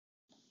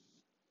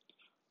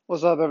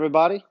What's up,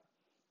 everybody?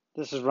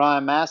 This is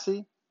Ryan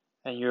Massey,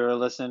 and you're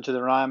listening to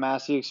the Ryan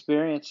Massey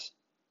Experience.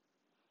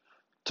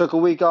 Took a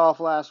week off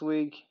last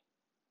week,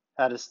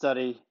 had to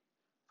study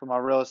for my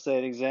real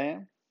estate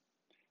exam,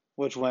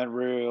 which went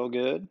real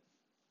good.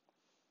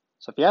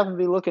 So if you happen to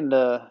be looking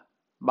to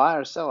buy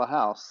or sell a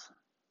house,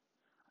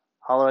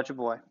 holler at your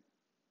boy.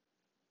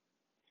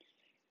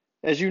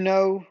 As you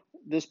know,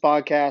 this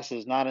podcast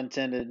is not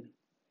intended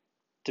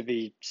to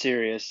be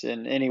serious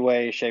in any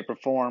way, shape, or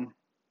form.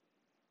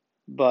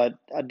 But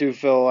I do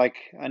feel like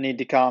I need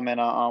to comment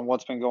on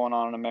what's been going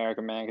on in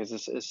America, man, because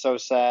it's so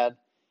sad.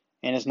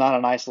 And it's not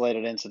an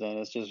isolated incident.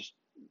 It's just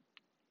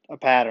a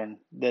pattern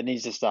that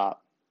needs to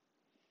stop.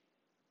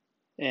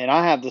 And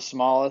I have the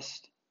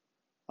smallest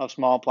of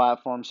small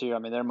platforms here. I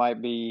mean, there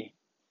might be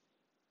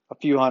a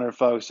few hundred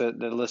folks that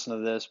listen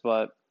to this,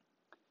 but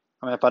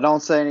I mean, if I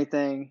don't say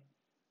anything,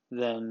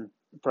 then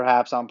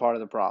perhaps I'm part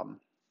of the problem.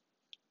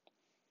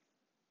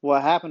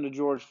 What happened to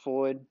George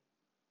Floyd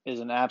is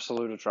an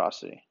absolute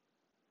atrocity.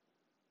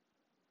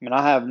 I mean,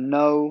 I have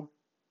no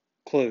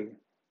clue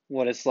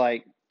what it's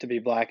like to be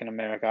black in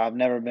America. I've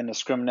never been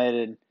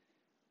discriminated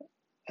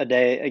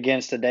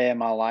against a day in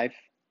my life.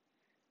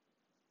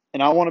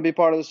 And I want to be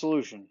part of the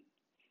solution.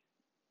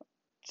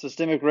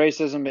 Systemic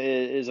racism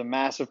is a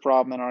massive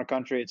problem in our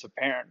country. It's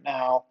apparent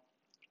now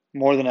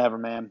more than ever,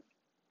 man.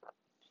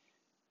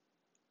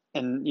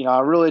 And, I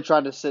really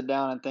tried to sit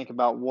down and think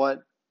about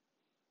what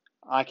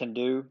I can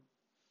do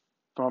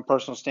from a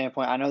personal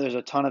standpoint. I know there's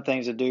a ton of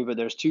things to do, but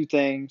there's two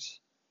things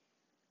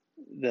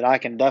that I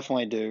can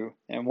definitely do.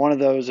 And one of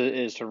those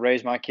is to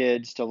raise my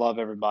kids to love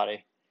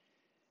everybody.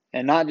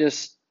 And not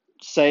just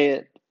say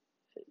it,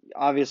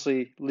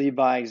 obviously lead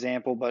by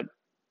example, but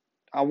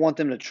I want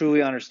them to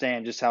truly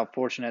understand just how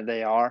fortunate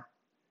they are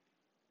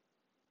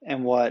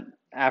and what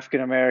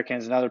African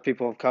Americans and other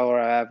people of color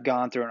have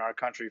gone through in our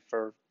country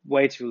for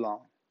way too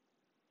long.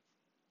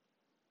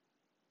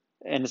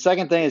 And the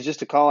second thing is just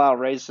to call out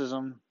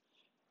racism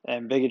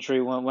and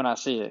bigotry when I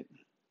see it.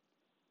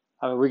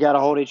 I mean, we got to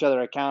hold each other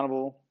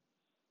accountable.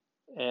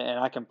 And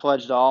I can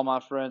pledge to all my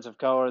friends of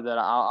color that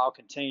I'll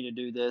continue to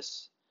do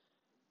this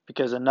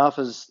because enough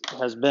has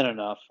been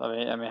enough.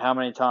 I mean, how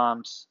many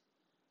times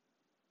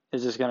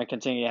is this going to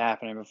continue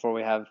happening before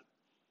we have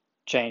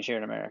change here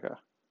in America?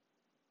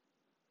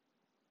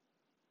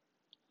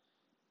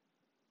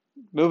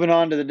 Moving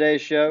on to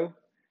today's show,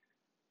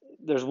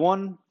 there's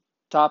one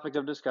topic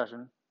of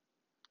discussion.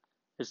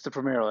 It's the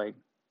Premier League.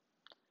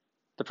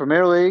 The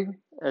Premier League,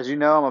 as you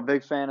know, I'm a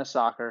big fan of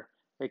soccer.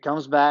 It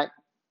comes back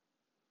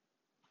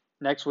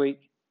next week.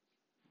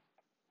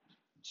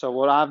 So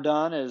what I've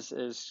done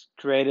is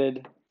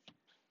created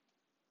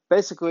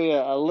basically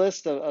a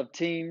list of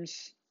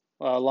teams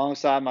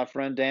alongside my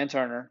friend Dan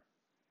Turner.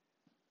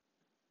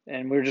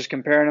 And we're just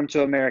comparing them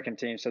to American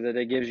teams so that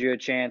it gives you a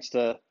chance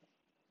to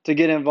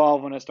get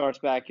involved when it starts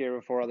back here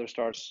before other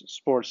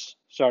sports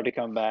start to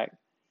come back.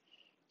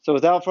 So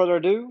without further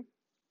ado,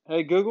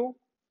 hey Google,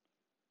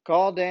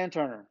 call Dan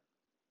Turner.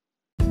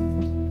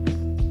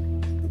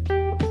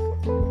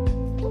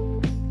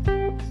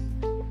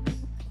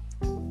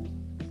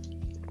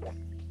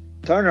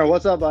 Turner,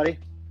 what's up, buddy?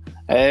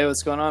 Hey,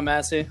 what's going on,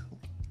 Massey?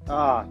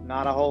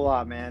 Not a whole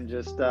lot, man.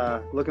 Just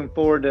looking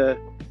forward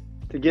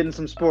to getting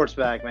some sports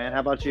back, man. How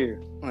about you?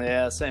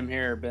 Yeah, same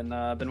here.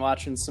 Been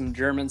watching some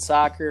German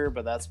soccer,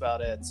 but that's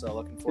about it. So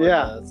looking forward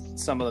to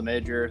some of the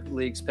major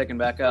leagues picking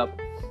back up.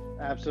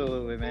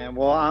 Absolutely, man.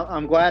 Well,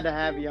 I'm glad to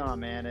have you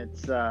on, man.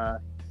 It's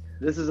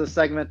this is a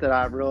segment that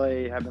I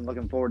really have been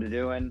looking forward to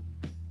doing.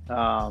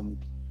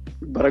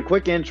 But a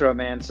quick intro,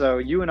 man. So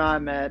you and I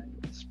met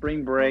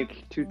spring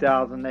break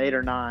 2008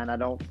 or 9. I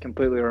don't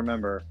completely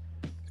remember.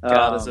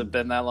 God, has it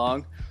been that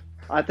long?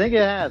 I think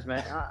it has,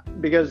 man.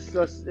 Because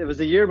it was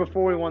the year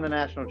before we won the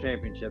national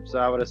championship, so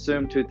I would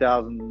assume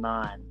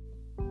 2009.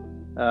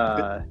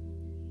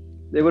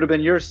 It would have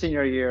been your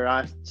senior year.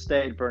 I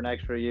stayed for an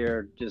extra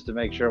year just to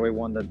make sure we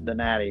won the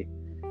Natty.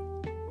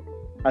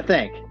 I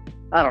think.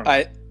 I don't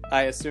know.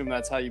 I assume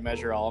that's how you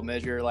measure all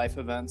major life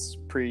events,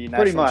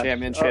 pre-national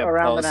championship,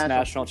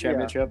 post-national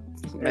championship.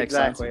 Yeah,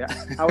 exactly.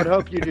 I would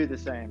hope you do the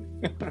same.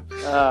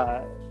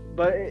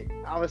 But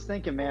I was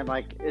thinking, man,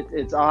 like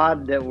it's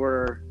odd that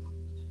we're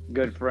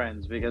good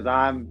friends because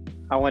I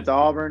went to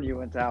Auburn, you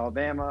went to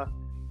Alabama.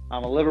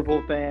 I'm a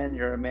Liverpool fan,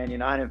 you're a Man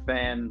United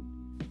fan.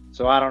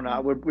 So I don't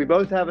know. We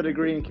both have a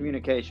degree in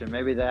communication.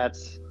 Maybe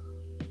that's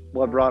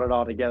what brought it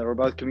all together. We're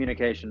both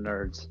communication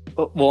nerds.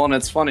 Well, and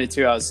it's funny,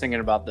 too. I was thinking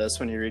about this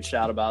when you reached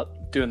out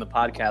about doing the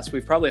podcast.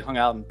 We've probably hung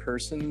out in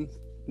person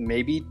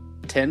maybe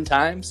 10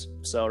 times.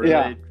 So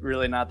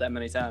really not that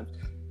many times.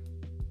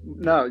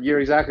 No, you're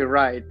exactly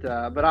right.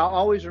 But I'll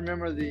always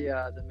remember the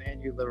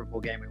Man U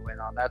Liverpool game we went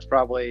on. That's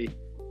probably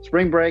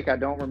spring break. I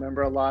don't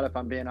remember a lot, if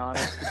I'm being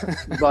honest.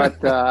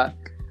 But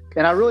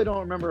and I really don't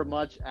remember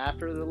much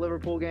after the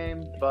Liverpool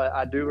game. But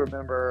I do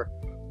remember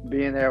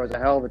being there. It was a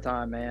hell of a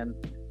time, man.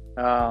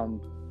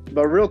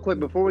 But real quick,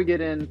 before we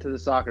get into the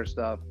soccer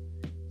stuff,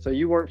 so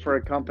you work for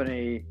a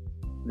company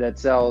that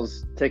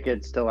sells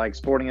tickets to like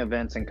sporting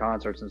events and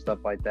concerts and stuff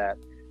like that.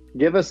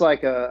 Give us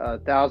like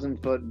a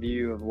 1,000-foot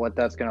view of what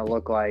that's going to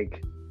look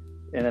like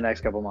in the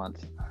next couple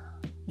months.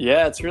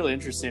 Yeah, it's really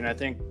interesting. I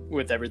think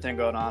with everything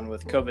going on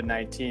with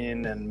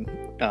COVID-19 and,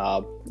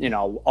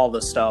 all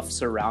the stuff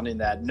surrounding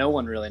that, no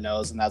one really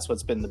knows. And that's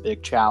what's been the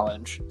big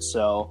challenge.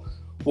 So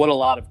what a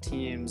lot of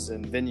teams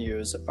and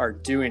venues are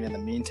doing in the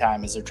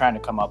meantime is they're trying to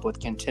come up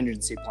with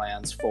contingency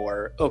plans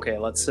for, okay,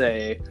 let's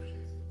say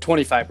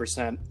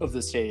 25% of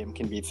the stadium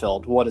can be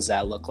filled. What does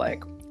that look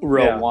like?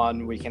 Row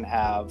 1, we can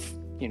have,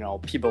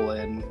 people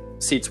in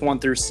seats 1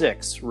 through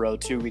 6. Row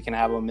 2, we can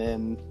have them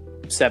in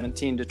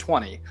 17 to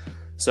 20.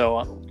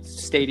 So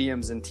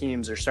stadiums and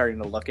teams are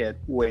starting to look at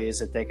ways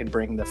that they can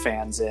bring the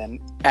fans in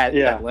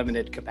at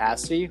limited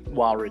capacity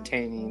while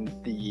retaining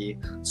the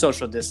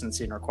social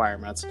distancing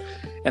requirements.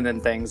 And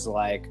then things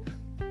like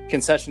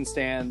concession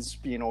stands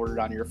being ordered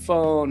on your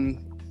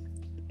phone,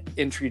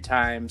 entry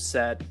time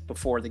set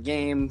before the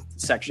game.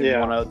 Section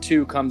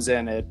 102 comes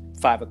in at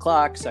 5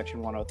 o'clock. Section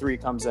 103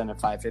 comes in at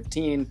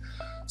 5:15.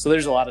 So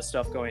there's a lot of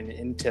stuff going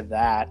into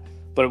that.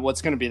 But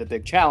what's going to be the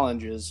big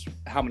challenge is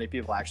how many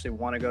people actually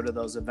want to go to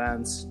those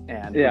events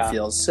and who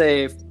feels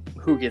safe,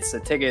 who gets the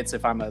tickets.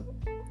 If I'm a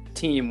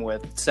team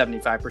with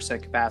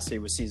 75% capacity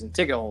with season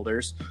ticket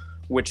holders,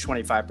 which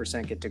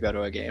 25% get to go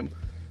to a game?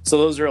 So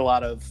those are a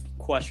lot of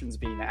questions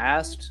being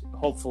asked.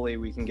 Hopefully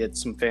we can get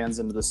some fans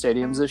into the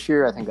stadiums this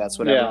year. I think that's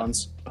what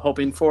everyone's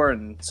hoping for,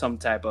 and some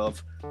type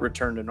of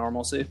return to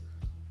normalcy.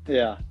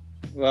 Yeah.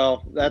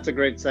 Well, that's a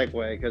great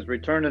segue, because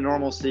return to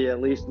normalcy at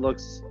least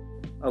looks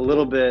a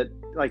little bit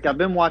like, I've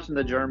been watching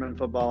the German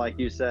football, like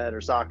you said,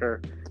 or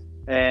soccer,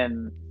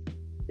 and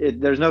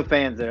there's no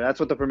fans there.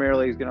 That's what the Premier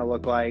League is going to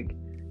look like.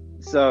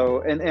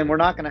 So, and we're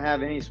not going to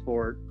have any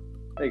sport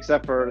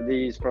except for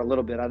these for a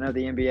little bit. I know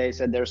the NBA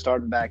said they're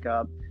starting back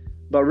up,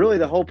 but really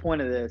the whole point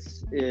of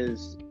this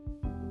is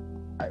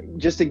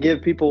just to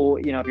give people,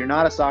 if you're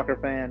not a soccer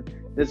fan,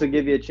 this will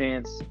give you a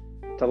chance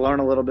to learn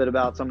a little bit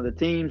about some of the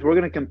teams. We're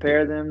going to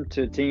compare them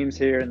to teams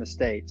here in the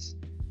States.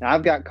 Now,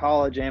 I've got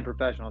college and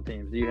professional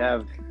teams. Do you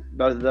have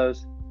both of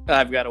those?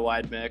 I've got a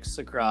wide mix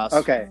across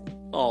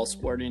all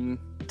sporting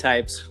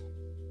types.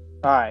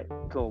 All right,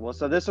 cool. Well,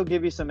 so this will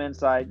give you some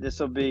insight. This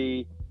will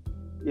be,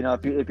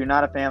 if you're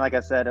not a fan, like I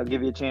said, it'll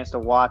give you a chance to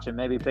watch and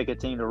maybe pick a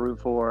team to root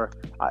for.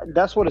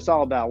 That's what it's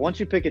all about. Once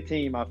you pick a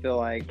team, I feel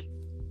like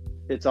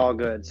it's all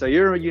good. So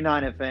you're a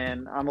United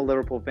fan. I'm a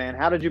Liverpool fan.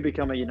 How did you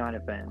become a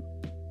United fan?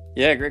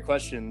 Yeah, great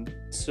question.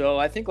 So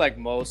I think like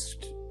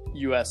most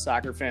U.S.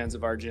 soccer fans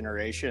of our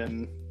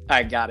generation,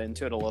 I got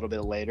into it a little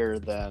bit later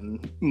than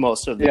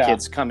most of the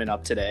kids coming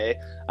up today.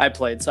 I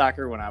played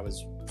soccer when I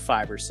was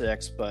 5 or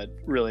 6, but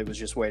really was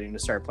just waiting to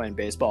start playing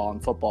baseball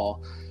and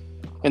football.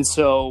 And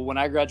so when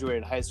I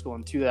graduated high school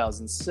in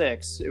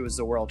 2006, it was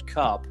the World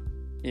Cup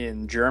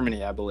in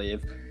Germany, I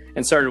believe,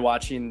 and started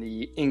watching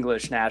the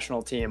English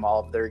national team,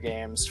 all of their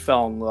games,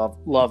 fell in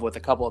love with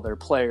a couple of their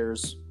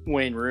players.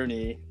 Wayne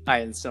Rooney,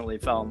 I instantly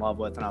fell in love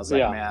with, and I was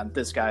like, man,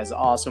 this guy's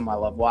awesome. I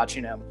love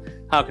watching him.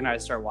 How can I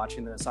start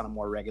watching this on a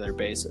more regular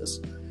basis?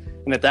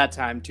 And at that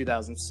time,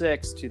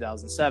 2006,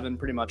 2007,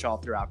 pretty much all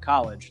throughout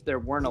college, there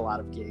weren't a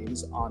lot of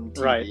games on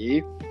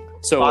TV. Right.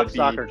 So Fox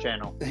Soccer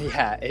Channel.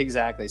 Yeah,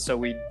 exactly. So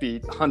we'd be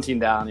hunting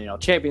down,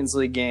 Champions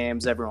League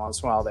games. Every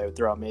once in a while, they would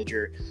throw a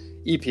major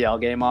EPL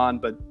game on.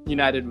 But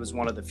United was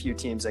one of the few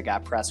teams that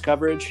got press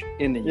coverage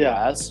in the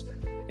U.S.,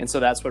 and so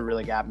that's what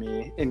really got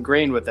me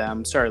ingrained with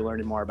them, started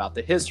learning more about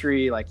the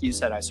history. Like you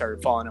said, I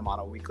started following them on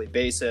a weekly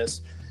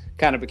basis,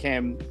 kind of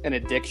became an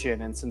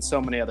addiction. And since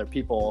so many other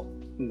people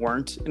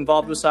weren't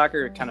involved with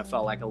soccer, it kind of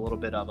felt like a little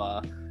bit of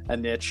a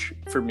niche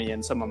for me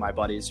and some of my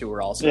buddies who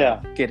were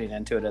also getting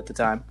into it at the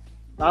time.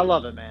 I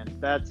love it, man.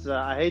 That's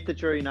I hate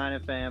that you're a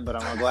United fan, but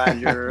I'm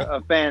glad you're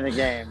a fan of the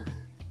game.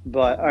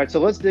 But all right, so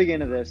let's dig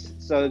into this.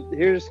 So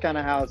here's kind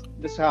of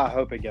this is how I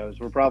hope it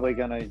goes. We're probably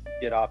going to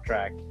get off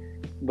track,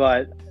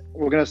 but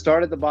we're going to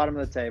start at the bottom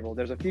of the table.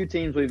 There's a few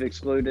teams we've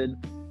excluded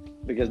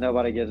because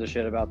nobody gives a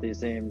shit about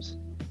these teams.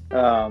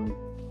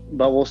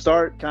 But we'll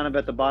start kind of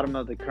at the bottom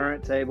of the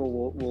current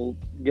table. We'll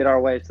get our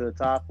way to the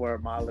top where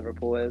my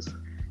Liverpool is.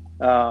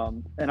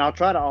 And I'll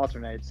try to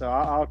alternate. So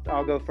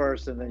I'll go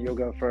first and then you'll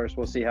go first.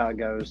 We'll see how it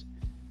goes.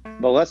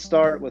 But let's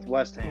start with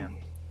West Ham.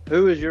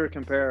 Who is your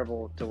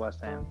comparable to West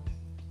Ham?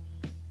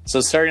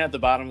 So starting at the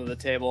bottom of the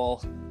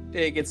table,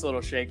 it gets a little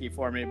shaky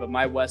for me, but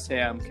my West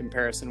Ham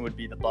comparison would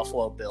be the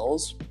Buffalo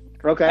Bills.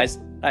 Okay.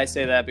 I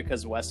say that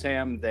because West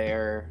Ham,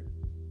 their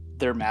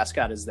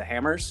mascot is the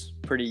Hammers.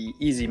 Pretty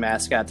easy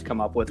mascot to come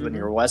up with when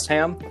you're West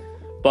Ham.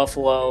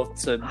 Buffalo,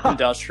 it's an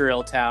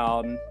industrial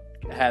town,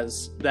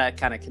 has that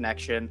kind of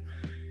connection.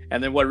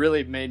 And then what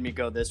really made me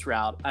go this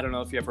route, I don't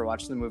know if you ever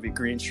watched the movie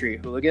Green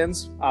Street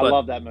Hooligans. I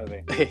love that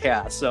movie.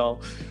 Yeah,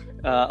 so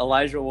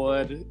Elijah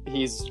Wood,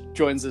 he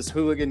joins this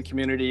hooligan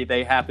community.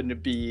 They happen to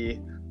be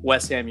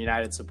West Ham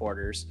United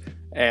supporters.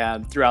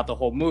 And throughout the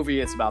whole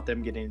movie, it's about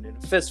them getting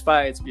into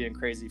fistfights, being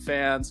crazy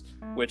fans,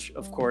 which,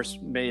 of course,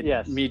 made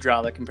me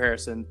draw the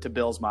comparison to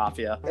Bill's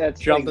Mafia.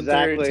 That's jumping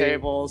through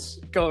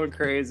tables, going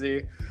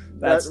crazy.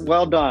 That's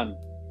well done.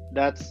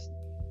 That's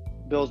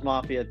Bill's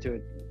Mafia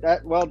to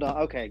That well done.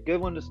 Okay,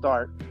 good one to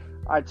start.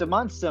 All right, so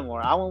mine's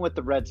similar. I went with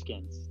the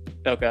Redskins.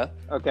 Okay.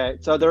 Okay,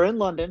 so they're in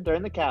London. They're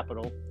in the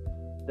capital.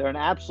 They're an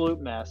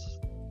absolute mess.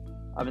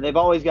 I mean, they've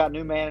always got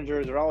new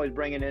managers. They're always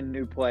bringing in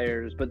new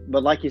players. But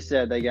like you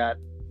said, they got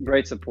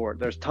great support.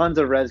 There's tons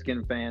of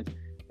Redskin fans.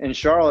 In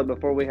Charlotte,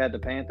 before we had the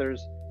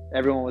Panthers,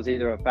 everyone was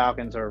either a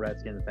Falcons or a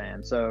Redskins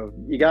fan. So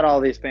you got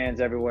all these fans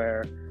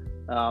everywhere.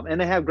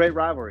 And they have great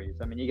rivalries.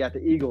 I mean, you got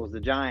the Eagles, the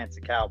Giants,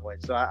 the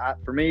Cowboys. So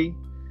for me,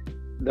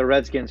 the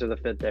Redskins are the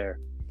fit there.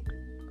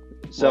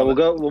 So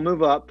we'll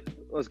move up.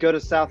 Let's go to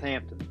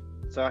Southampton.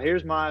 So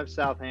here's my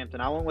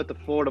Southampton. I went with the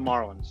Florida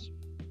Marlins.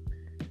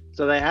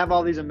 So they have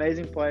all these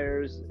amazing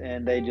players,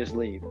 and they just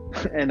leave.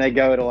 And they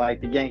go to, like,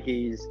 the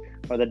Yankees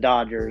or the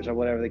Dodgers or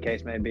whatever the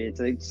case may be. It's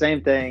the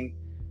same thing.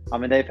 I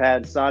mean, they've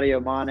had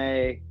Sadio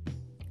Mane,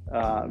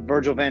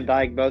 Virgil van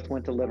Dijk both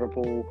went to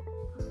Liverpool.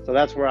 So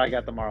that's where I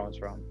got the Marlins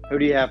from. Who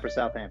do you have for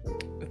Southampton?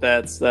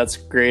 That's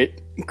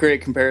great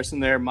comparison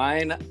there.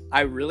 Mine,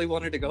 I really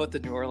wanted to go with the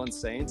New Orleans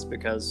Saints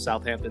because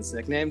Southampton's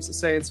nickname's the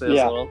Saints. So it was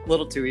a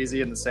little too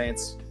easy, and the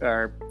Saints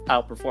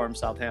outperform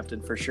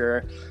Southampton for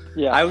sure.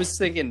 Yeah, I was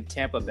thinking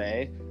Tampa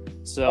Bay.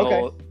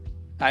 So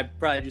I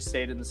probably just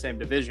stayed in the same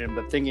division,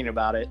 but thinking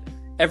about it,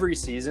 every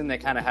season they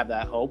kind of have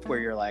that hope where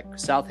you're like,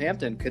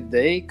 Southampton, could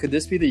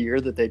this be the year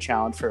that they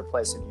challenge for a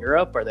place in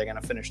Europe? Are they going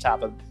to finish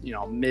top of,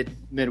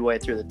 midway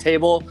through the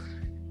table?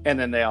 And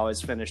then they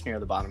always finish near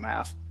the bottom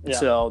half. Yeah.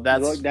 So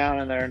that's, you look down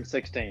and they're in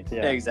 16th.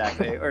 Yeah,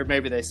 exactly. Or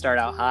maybe they start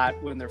out hot,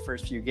 win their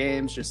first few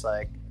games, just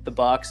like the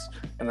Bucks,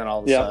 and then all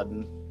of a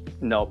sudden,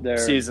 nope,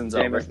 season's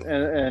over.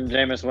 And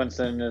Jameis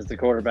Winston is the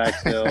quarterback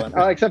still.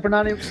 And, except for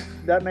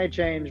that may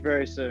change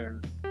very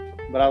soon.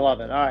 But I love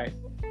it. All right,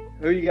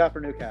 who you got for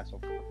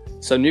Newcastle?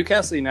 So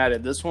Newcastle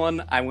United, this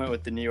one I went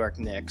with the New York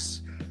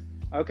Knicks.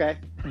 Okay.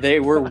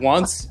 They were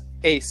once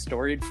a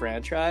storied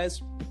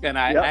franchise, and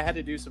I had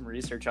to do some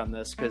research on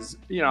this because,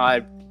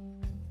 I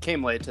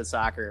came late to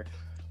soccer,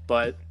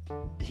 but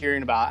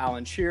hearing about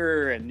Alan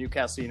Shearer and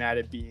Newcastle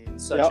United being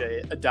such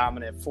a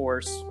dominant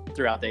force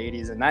throughout the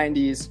 80s and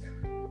 90s,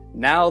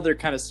 now they're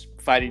kind of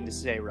fighting to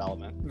stay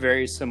relevant,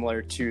 very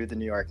similar to the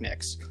New York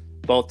Knicks.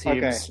 Both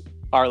teams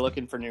are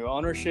looking for new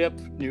ownership.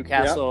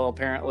 Newcastle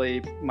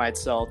apparently might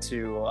sell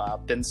to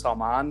bin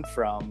Salman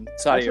from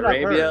Saudi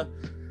Arabia.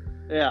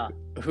 Yeah.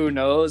 Who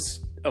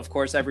knows? Of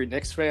course, every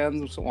Knicks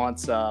fan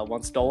wants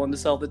Dolan to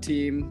sell the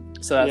team.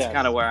 So that's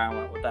kind of where I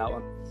went with that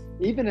one.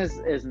 Even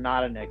as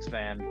not a Knicks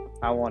fan,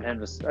 I want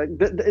him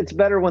to. It's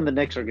better when the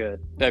Knicks are good.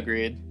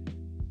 Agreed.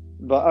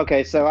 But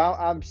okay, so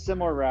I'm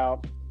similar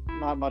route.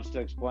 Not much to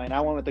explain.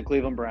 I went with the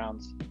Cleveland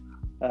Browns.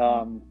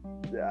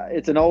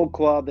 It's an old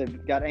club.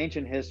 They've got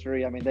ancient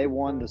history. I mean, they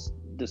won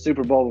the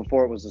Super Bowl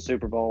before it was the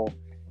Super Bowl.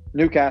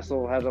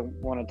 Newcastle hasn't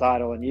won a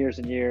title in years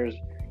and years.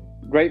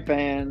 Great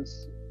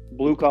fans,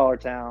 blue-collar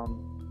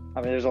town. I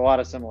mean, there's a lot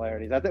of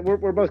similarities. I think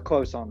we're both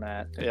close on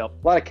that. Yep.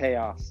 A lot of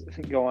chaos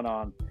going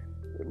on,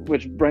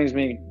 which brings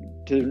me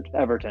to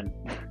Everton.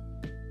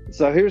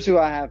 So here's who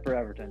I have for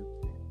Everton.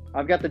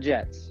 I've got the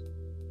Jets.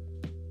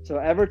 So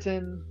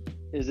Everton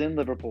is in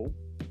Liverpool.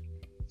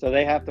 So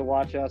they have to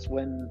watch us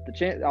win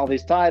all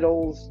these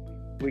titles.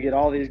 We get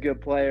all these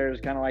good players,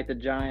 kind of like the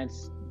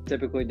Giants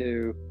typically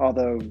do,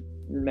 although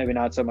maybe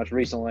not so much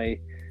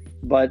recently.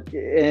 But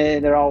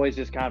they're always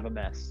just kind of a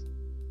mess.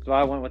 So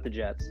I went with the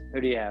Jets.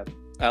 Who do you have?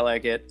 I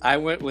like it. I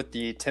went with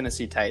the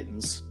Tennessee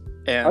Titans.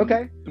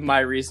 And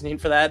my reasoning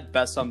for that,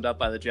 best summed up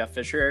by the Jeff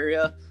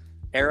Fisher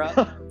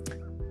era.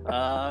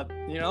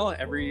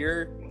 Every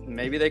year,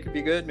 maybe they could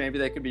be good, maybe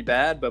they could be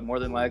bad, but more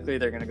than likely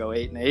they're going to go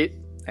 8-8.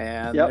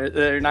 And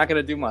they're not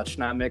going to do much,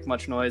 not make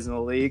much noise in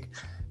the league.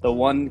 The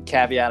one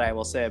caveat I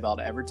will say about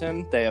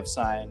Everton, they have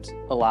signed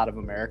a lot of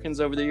Americans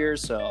over the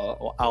years,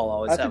 so I'll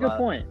always have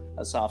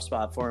a soft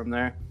spot for them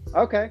there.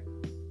 Okay.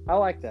 I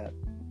like that.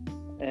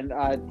 And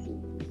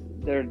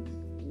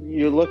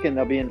you're looking,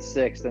 they'll be in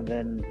 6th, and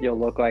then you'll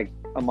look like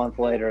a month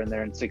later and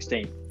they're in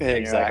 16th.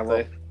 Exactly.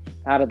 Like,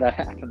 how did that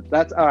happen?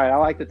 That's all right. I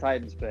like the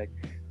Titans pick.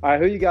 All right,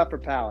 who you got for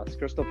Palace?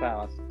 Crystal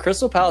Palace.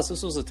 Crystal Palace,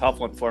 this was a tough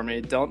one for me.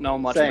 Don't know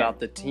much about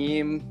the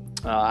team.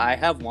 I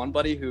have one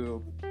buddy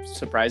who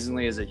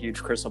surprisingly is a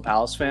huge Crystal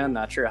Palace fan.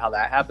 Not sure how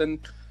that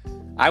happened.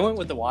 I went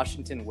with the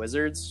Washington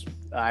Wizards.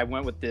 I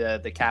went with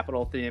the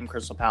capital theme.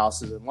 Crystal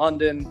Palace is in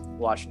London.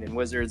 Washington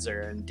Wizards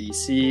are in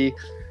D.C.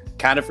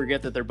 Kind of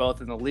forget that they're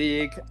both in the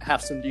league,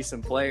 have some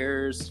decent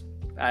players.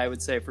 I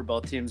would say for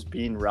both teams,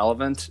 being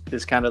relevant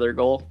is kind of their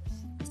goal.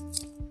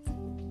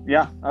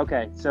 Yeah.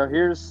 Okay. So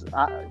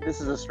this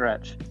is a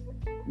stretch,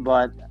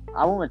 but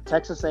I went with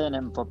Texas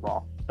A&M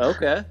football.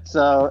 Okay.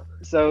 So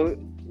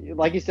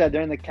like you said,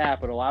 they're in the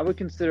capital. I would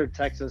consider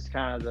Texas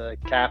kind of the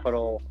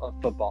capital of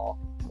football,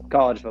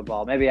 college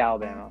football, maybe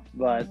Alabama,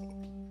 but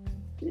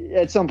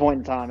at some point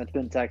in time, it's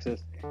been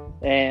Texas,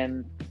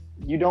 and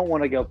you don't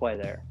want to go play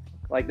there.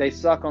 Like, they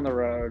suck on the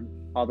road,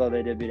 although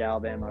they did beat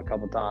Alabama a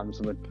couple times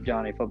with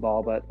Johnny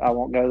football, but I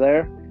won't go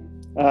there.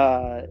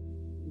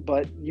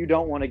 But you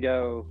don't want to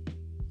go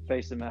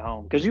face them at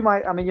home because you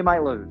might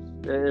lose.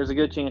 There's a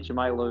good chance you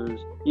might lose,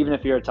 even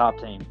if you're a top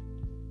team.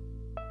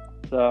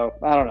 So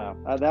I don't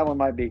know. That one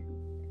might be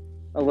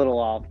a little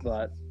off,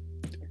 but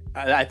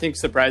I think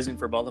surprising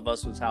for both of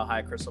us was how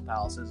high Crystal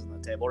Palace is on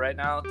the table right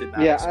now. Did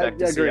not Yeah, expect I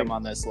to see agree. them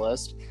on this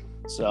list.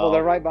 So well,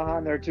 they're right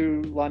behind their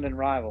two London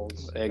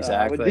rivals.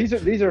 Exactly.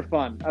 These are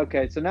fun.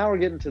 Okay, so now we're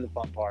getting to the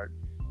fun part.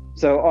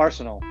 So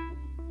Arsenal.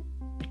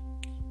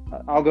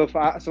 I'll go.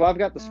 So I've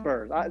got the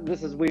Spurs.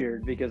 This is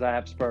weird because I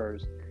have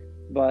Spurs,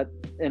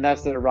 and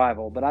that's their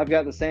rival. But I've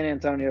got the San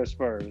Antonio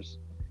Spurs.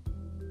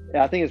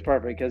 Yeah, I think it's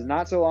perfect because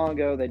not so long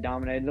ago they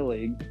dominated the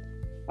league.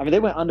 I mean, they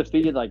went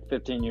undefeated like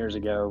 15 years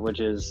ago, which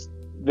is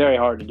very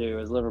hard to do,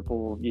 as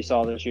Liverpool, you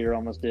saw this year,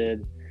 almost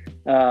did.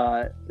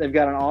 They've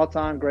got an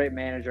all-time great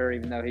manager,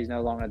 even though he's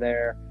no longer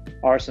there,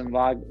 Arsene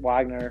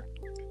Wenger.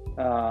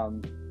 I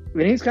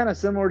mean, he's kind of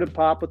similar to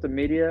Pop with the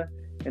media,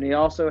 and he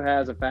also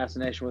has a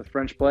fascination with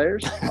French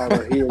players,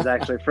 although he is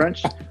actually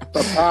French.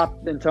 But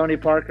Pop and Tony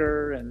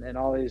Parker and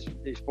all these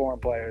foreign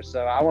players.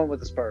 So I went with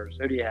the Spurs.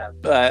 Who do you have?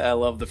 I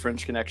love the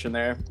French connection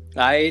there.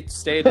 I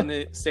stayed in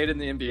the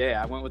NBA.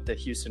 I went with the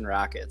Houston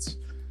Rockets.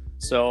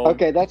 So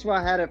okay, that's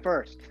why I had it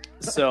first.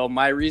 So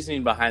my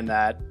reasoning behind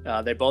that,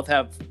 they both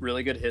have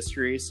really good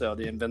history. So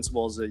the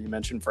Invincibles that you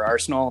mentioned for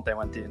Arsenal, they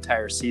went the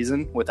entire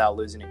season without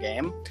losing a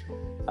game.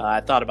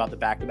 I thought about the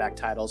back-to-back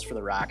titles for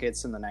the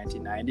Rockets in the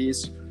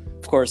 1990s.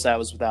 Of course, that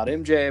was without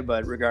MJ,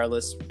 but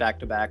regardless,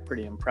 back-to-back,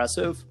 pretty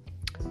impressive.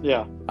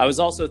 Yeah. I was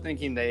also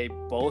thinking they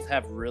both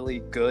have really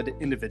good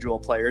individual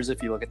players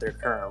if you look at their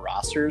current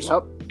rosters.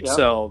 Yep.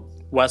 So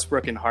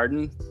Westbrook and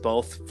Harden,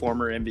 both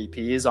former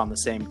MVPs on the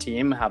same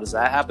team. How does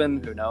that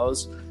happen? Who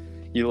knows?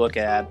 You look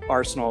at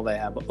Arsenal, they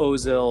have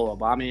Ozil,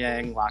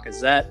 Aubameyang,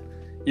 Lacazette.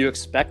 You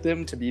expect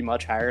them to be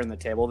much higher in the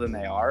table than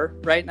they are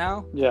right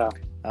now. Yeah.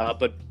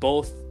 But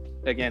both,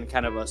 again,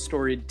 kind of a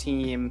storied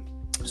team,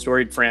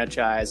 storied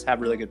franchise, have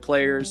really good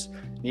players.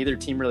 Neither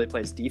team really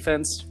plays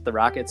defense, the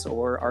Rockets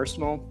or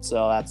Arsenal.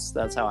 So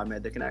that's how I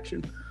made the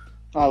connection.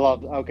 I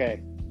love.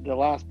 Okay, the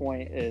last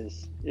point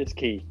is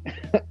key.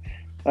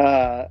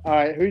 All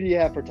right, who do you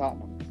have for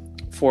Tottenham?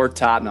 For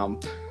Tottenham,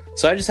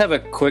 so I just have a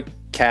quick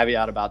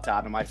caveat about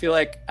Tottenham. I feel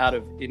like out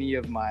of any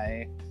of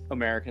my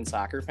American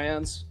soccer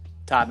fans,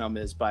 Tottenham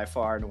is by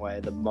far and away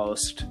the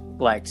most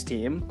liked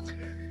team.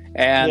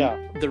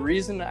 And the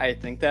reason I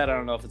think that, I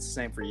don't know if it's the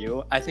same for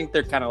you, I think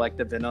they're kind of like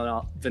the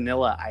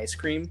vanilla ice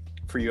cream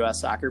for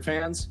U.S. soccer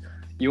fans.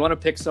 You want to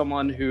pick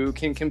someone who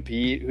can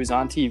compete, who's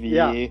on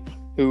TV,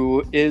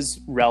 who is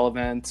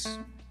relevant,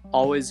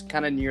 always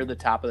kind of near the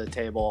top of the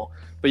table,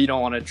 but you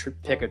don't want to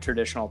pick a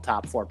traditional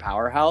top four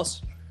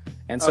powerhouse.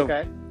 And so,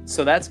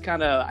 so that's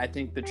kind of, I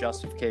think, the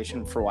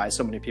justification for why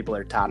so many people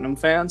are Tottenham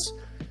fans.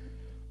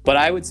 But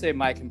I would say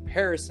my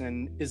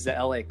comparison is the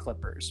LA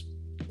Clippers.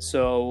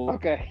 So,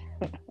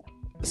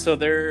 so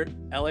they're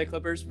LA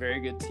Clippers, very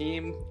good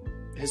team.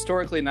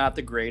 Historically not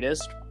the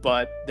greatest,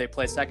 but they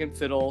play second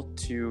fiddle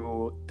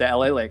to the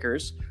LA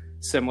Lakers,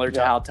 similar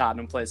to how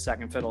Tottenham plays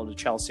second fiddle to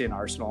Chelsea and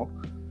Arsenal.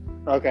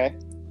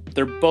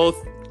 They're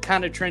both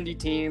kind of trendy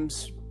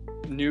teams,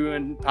 new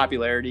in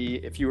popularity.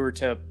 If you were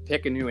to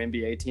pick a new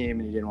NBA team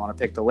and you didn't want to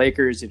pick the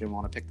Lakers, you didn't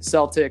want to pick the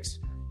Celtics,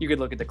 you could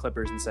look at the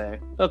Clippers and say,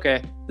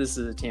 okay, this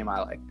is a team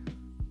I like.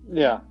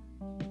 Yeah.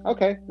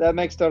 Okay, that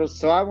makes total.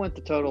 So I went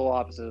the total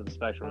opposite of the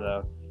spectrum,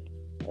 though.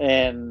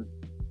 And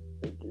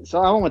so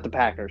I went with the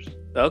Packers.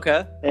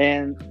 Okay.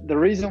 And the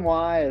reason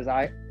why is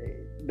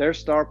their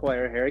star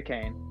player, Harry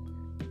Kane,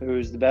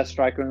 who's the best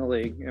striker in the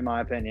league, in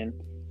my opinion,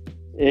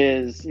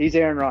 he's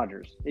Aaron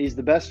Rodgers. He's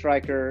the best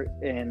striker,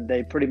 and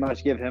they pretty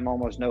much give him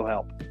almost no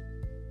help.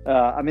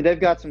 I mean, they've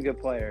got some good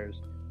players,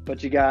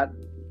 but you got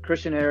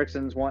Christian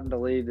Eriksen's wanting to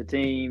leave the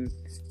team.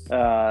 Who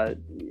on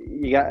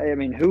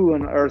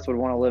earth would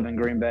want to live in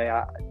Green Bay?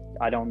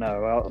 I don't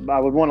know. I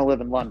would want to live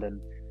in London.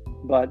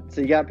 But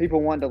so you got people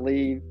wanting to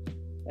leave,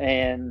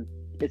 and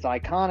it's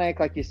iconic,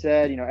 like you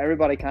said. You know,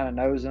 everybody kind of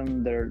knows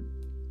them. They're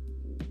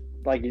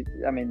like,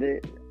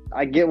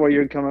 I get where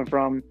you're coming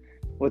from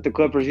with the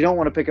Clippers. You don't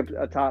want to pick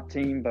a top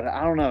team, but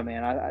I don't know,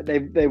 man.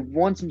 They've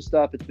won some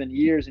stuff. It's been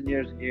years and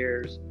years and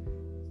years.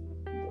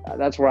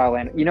 That's where I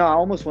landed. You know, I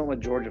almost went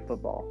with Georgia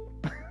football,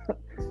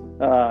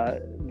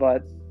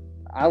 but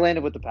I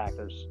landed with the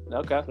Packers.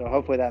 Okay. So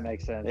hopefully that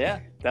makes sense. Yeah,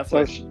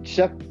 definitely.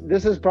 So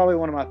this is probably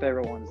one of my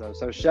favorite ones, though.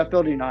 So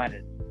Sheffield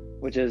United,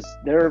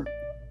 they're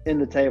in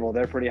the table.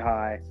 They're pretty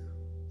high.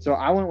 So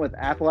I went with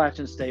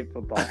Appalachian State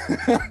football,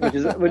 which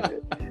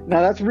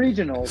now that's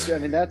regional. I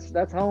mean,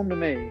 that's home to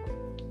me.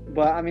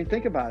 But I mean,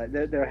 think about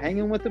it. They're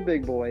hanging with the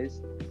big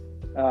boys.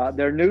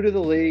 They're new to the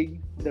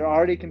league. They're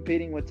already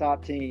competing with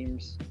top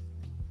teams.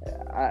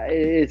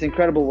 It's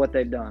incredible what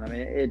they've done. I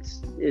mean,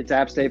 it's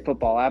App State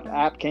football.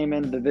 App came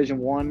in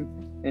Division I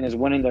and is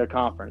winning their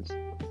conference.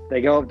 They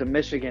go up to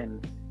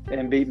Michigan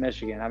and beat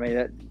Michigan. I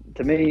mean,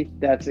 to me,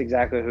 that's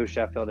exactly who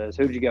Sheffield is.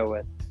 Who'd you go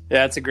with? Yeah,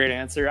 that's a great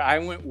answer. I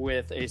went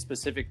with a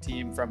specific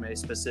team from a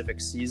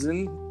specific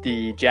season,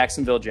 the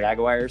Jacksonville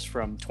Jaguars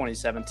from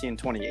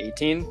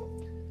 2017-2018.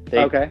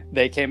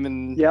 They came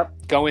in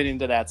going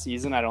into that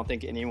season. I don't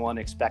think anyone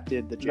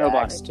expected the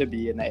Jags to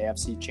be in the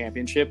AFC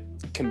Championship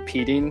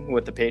competing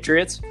with the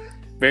Patriots.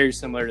 very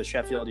similar to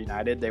Sheffield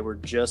United. They were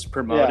just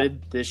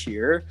promoted this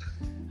year.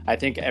 I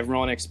think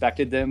everyone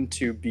expected them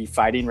to be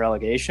fighting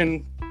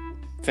relegation,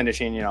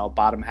 finishing,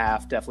 bottom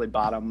half, definitely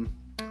bottom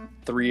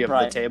 3 of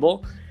the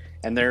table.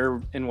 And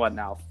they're in what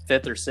now,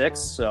 5th or 6th?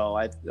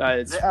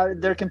 So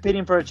they're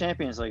competing for a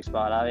Champions League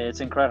spot. I mean,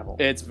 it's incredible.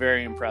 It's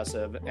very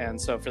impressive. And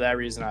so for that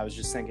reason, I was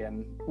just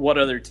thinking, what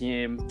other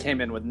team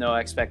came in with no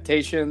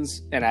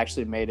expectations and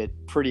actually made it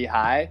pretty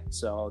high?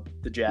 So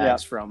the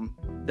Jags from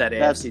that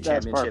AFC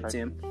Championship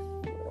team.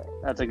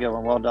 That's a good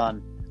one. Well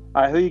done.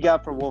 All right, who you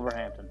got for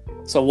Wolverhampton?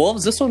 So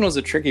Wolves, this one was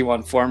a tricky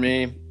one for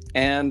me.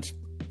 And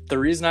the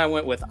reason I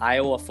went with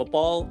Iowa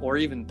football or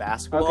even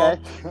basketball,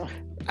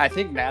 I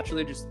think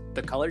naturally just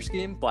the color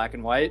scheme, black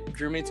and white,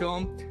 drew me to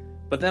them.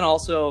 But then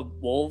also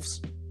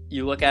Wolves,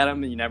 you look at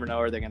them and you never know,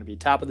 are they going to be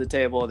top of the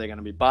table? Are they going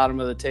to be bottom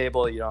of the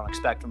table? You don't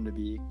expect them to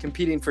be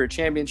competing for a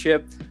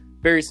championship.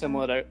 Very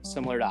similar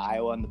to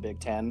Iowa in the Big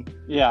Ten.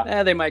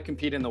 Yeah. They might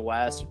compete in the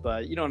West,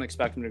 but you don't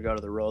expect them to go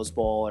to the Rose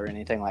Bowl or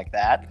anything like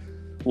that.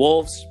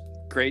 Wolves,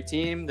 great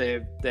team.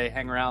 They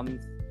hang around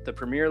the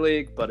Premier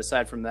League, but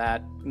aside from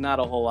that, not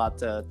a whole lot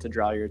to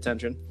draw your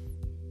attention.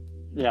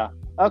 Yeah.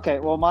 Okay,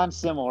 well, mine's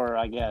similar,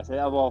 I guess.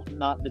 Well,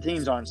 not the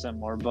teams aren't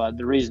similar, but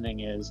the reasoning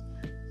is.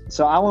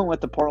 So I went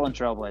with the Portland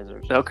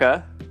Trailblazers.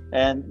 Okay.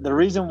 And the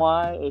reason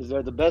why is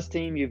they're the best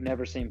team you've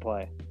never seen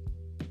play.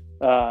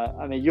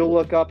 I mean, you'll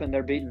look up and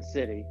they're beating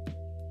City,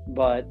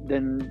 but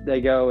then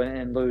they go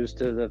and lose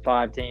to the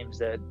 5 teams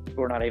that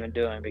we're not even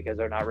doing because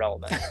they're not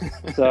relevant.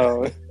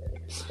 So,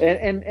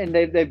 and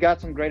they've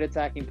got some great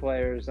attacking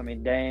players. I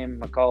mean, Dame,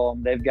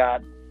 McCollum. They've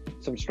got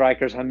some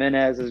strikers.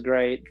 Jimenez is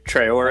great.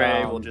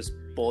 Traore will just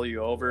bowl you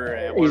over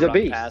and he's a run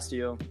beast. Past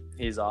you.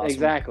 He's awesome.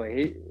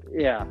 Exactly.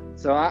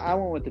 So I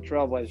went with the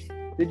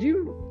Trailblazers. Did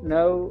you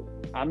know,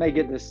 I may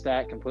get this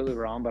stat completely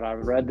wrong, but I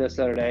read this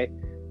the other day.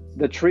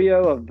 The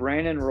trio of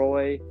Brandon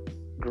Roy,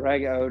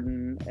 Greg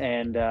Oden,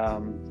 and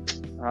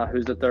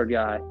who's the third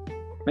guy?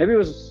 Maybe it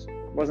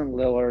wasn't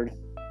Lillard.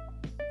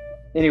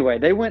 Anyway,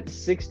 they went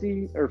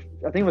 60, or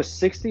I think it was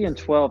 60 and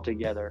 12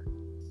 together.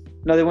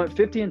 No, they went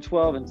 50 and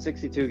 12 in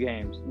 62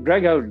 games.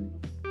 Greg Oden.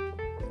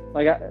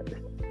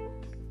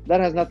 That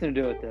has nothing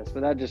to do with this,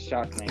 but that just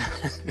shocked me.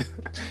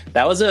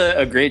 That was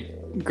a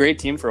great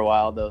team for a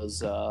while, those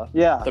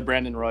the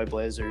Brandon Roy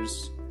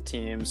Blazers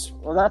teams.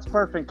 Well, that's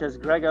perfect because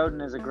Greg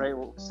Oden is a great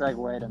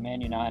segue to Man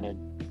United.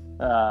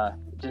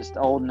 Just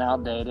old and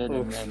outdated,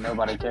 and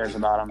nobody cares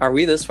about him. Are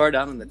we this far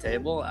down in the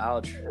table?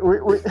 Ouch.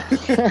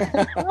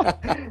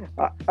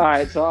 All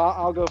right, so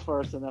I'll go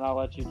first, and then I'll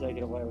let you take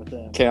it away with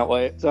them. Can't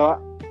wait.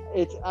 So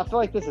I feel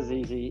like this is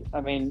easy.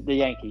 I mean, the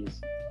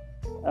Yankees.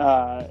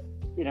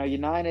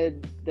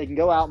 United, they can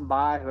go out and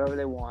buy whoever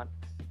they want,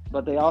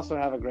 but they also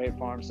have a great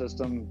farm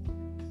system.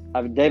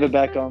 I mean, David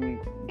Beckham,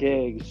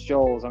 Giggs,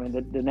 Scholes. I mean,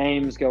 the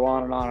names go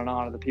on and on and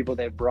on of the people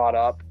they've brought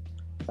up,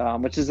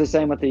 which is the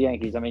same with the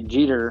Yankees. I mean,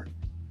 Jeter,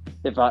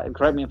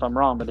 correct me if I'm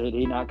wrong, but did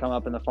he not come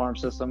up in the farm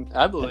system?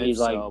 I believe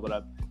so, but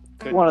I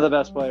couldn't. One of the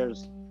best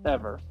players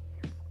ever.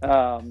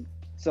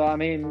 So, I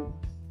mean,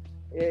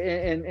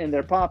 and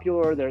they're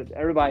popular.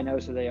 Everybody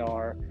knows who they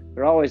are.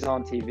 They're always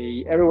on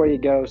TV. Everywhere you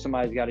go,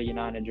 somebody's got a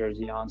United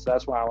jersey on. So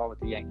that's why I went with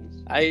the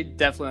Yankees. I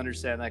definitely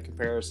understand that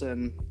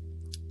comparison.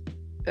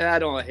 I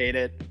don't hate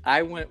it.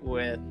 I went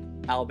with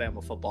Alabama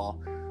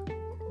football.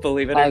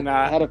 Believe it or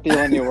not. I had a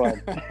feeling you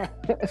would.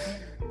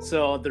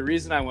 So the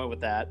reason I went with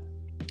that,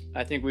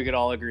 I think we could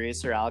all agree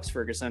Sir Alex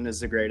Ferguson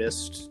is the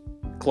greatest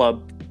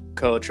club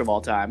coach of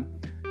all time.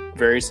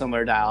 Very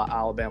similar to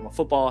Alabama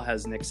football,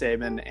 has Nick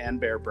Saban and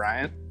Bear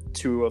Bryant,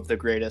 2 of the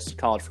greatest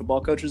college football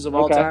coaches of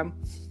all time.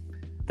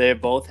 They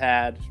have both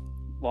had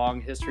long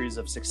histories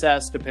of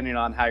success, depending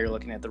on how you're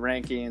looking at the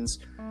rankings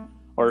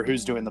or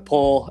who's doing the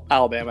poll.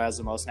 Alabama has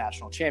the most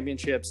national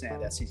championships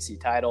and SEC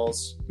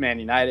titles. Man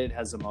United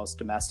has the most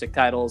domestic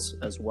titles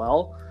as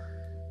well.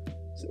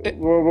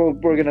 We're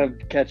going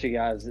to catch you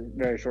guys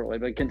very shortly,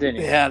 but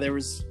continue. Yeah,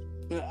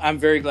 I'm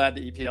very glad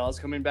the EPL is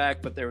coming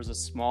back, but there was a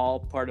small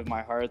part of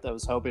my heart that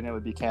was hoping it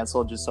would be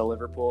canceled just so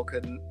Liverpool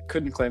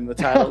couldn't claim the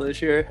title this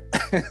year.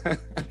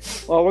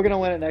 Well, we're going to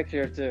win it next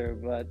year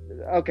too, but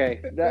okay.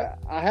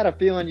 I had a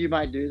feeling you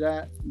might do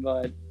that,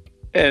 but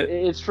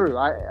it's true.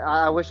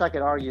 I wish I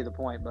could argue the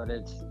point, but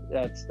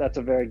that's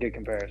a very good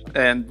comparison.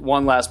 And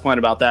one last point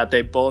about that,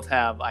 they both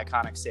have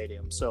iconic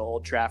stadiums. So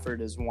Old Trafford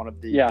is one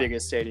of the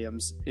biggest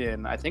stadiums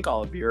in, I think,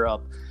 all of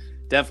Europe,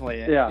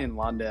 definitely in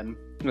London.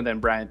 And then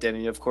Bryant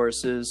Denny, of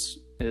course, is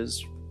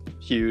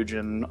huge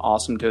and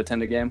awesome to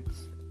attend a game.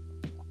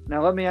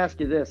 Now, let me ask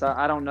you this.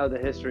 I don't know the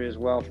history as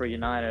well for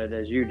United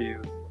as you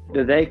do.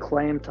 Do they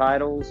claim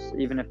titles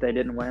even if they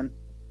didn't win?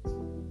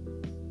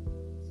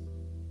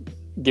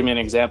 Give me an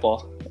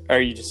example. Or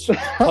are you just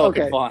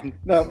poking fun?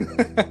 No,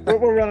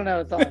 we're running out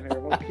of time here.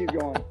 We'll keep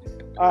going.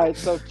 All right,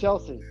 so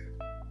Chelsea.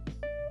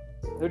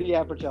 Who do you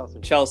have for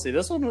Chelsea? Chelsea.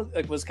 This one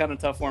was kind of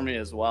tough for me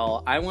as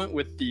well. I went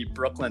with the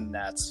Brooklyn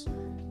Nets.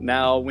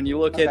 Now, when you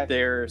look at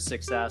their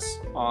success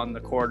on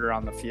the court or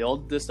on the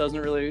field, this doesn't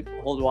really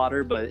hold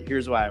water, but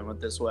here's why I went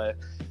this way.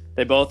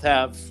 They both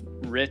have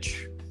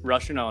rich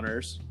Russian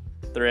owners.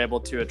 They're able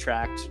to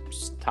attract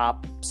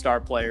top star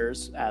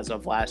players as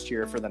of last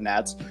year for the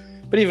Nets.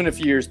 But even a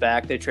few years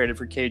back, they traded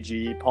for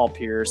KG, Paul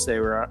Pierce. They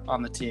were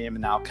on the team,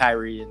 and now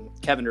Kyrie and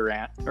Kevin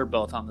Durant are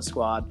both on the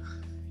squad.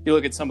 You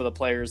look at some of the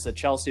players that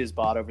Chelsea has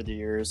bought over the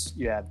years.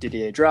 You have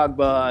Didier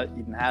Drogba,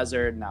 Eden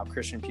Hazard, now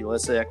Christian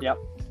Pulisic. Yep.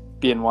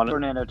 Being one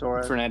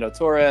Fernando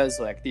Torres,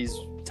 like these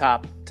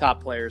top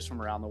players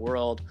from around the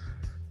world.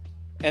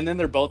 And then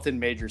they're both in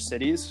major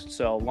cities,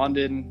 so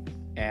London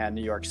and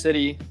New York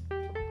City.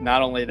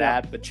 Not only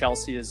that, but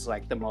Chelsea is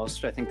like the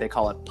most, I think they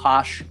call it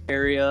posh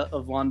area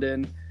of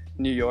London.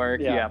 New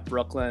York, you have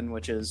Brooklyn,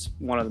 which is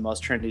one of the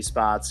most trendy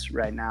spots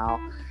right now.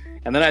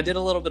 And then I did a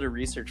little bit of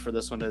research for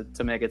this one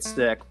to make it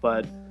stick,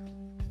 but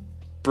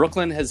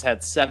Brooklyn has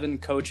had 7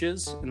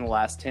 coaches in the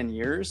last 10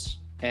 years.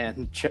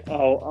 And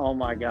oh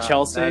my God,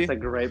 Chelsea, that's a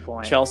great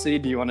point. Chelsea,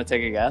 do you want to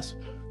take a guess?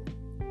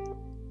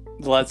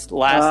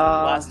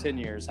 Last 10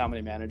 years, how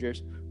many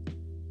managers?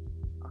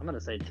 I'm going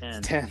to say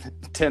 10.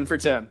 10 for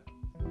 10.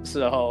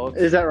 So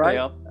is that right?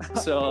 Yep.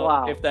 So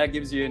wow. If that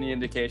gives you any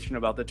indication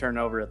about the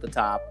turnover at the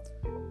top.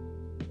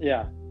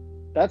 Yeah,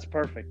 that's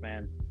perfect,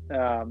 man.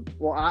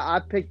 Well,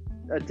 I picked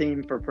a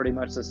team for pretty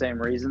much the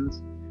same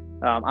reasons.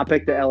 I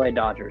picked the LA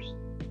Dodgers.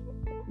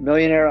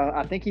 Millionaire,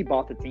 I think he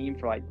bought the team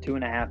for like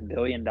 $2.5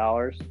 billion.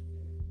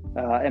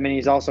 I mean,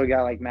 he's also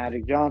got like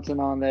Magic Johnson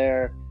on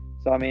there.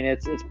 So, I mean,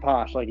 it's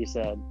posh, like you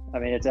said. I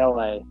mean, it's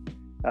LA.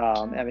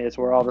 I mean, it's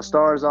where all the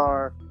stars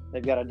are.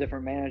 They've got a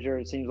different manager,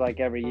 it seems like,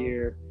 every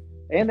year.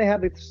 And they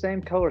have the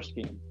same color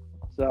scheme.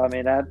 So, I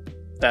mean,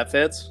 that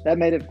fits. That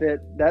made it fit.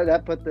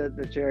 That put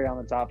the cherry on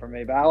the top for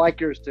me. But I like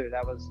yours too.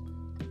 That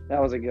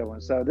was a good one.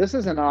 So this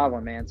is an odd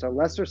one, man. So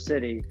Leicester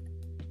City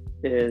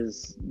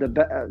is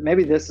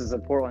maybe this is a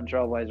Portland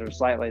Trailblazer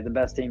slightly the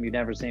best team you've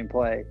never seen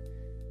play.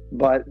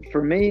 But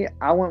for me,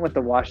 I went with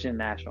the Washington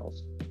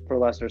Nationals for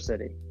Leicester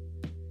City.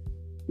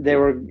 They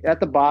were at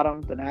the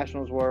bottom. The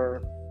Nationals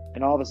were,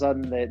 and all of a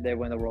sudden they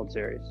win the World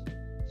Series.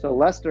 So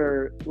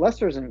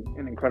Leicester's an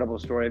incredible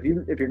story.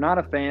 If you're not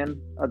a fan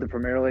of the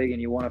Premier League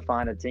and you want to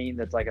find a team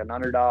that's like an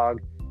underdog,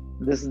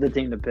 this is the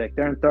team to pick.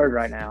 They're in 3rd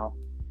right now,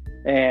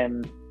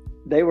 and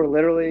they were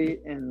literally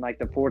in like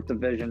the 4th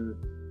division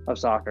of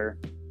soccer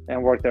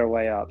and worked their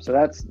way up. So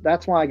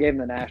that's why I gave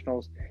them the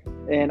Nationals.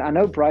 And I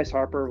know Bryce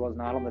Harper was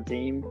not on the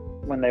team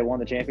when they won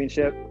the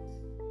championship,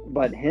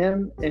 but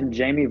him and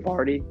Jamie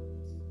Vardy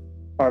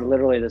are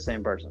literally the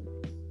same person.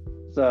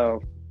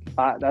 So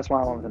that's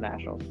why I went with the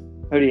Nationals.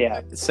 Who do you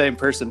have? Same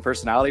person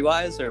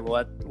personality-wise, or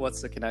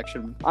what's the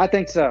connection? I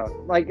think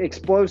so. Like,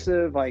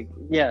 explosive, like,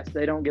 yes,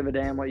 they don't give a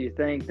damn what you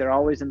think. They're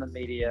always in the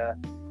media.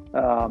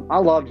 I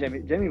love Jamie.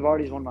 Jamie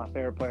Vardy's one of my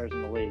favorite players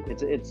in the league.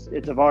 It's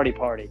a Vardy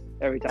party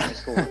every time he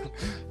scores.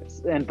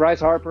 And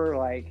Bryce Harper,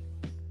 like,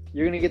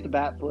 you're going to get the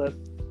bat flip.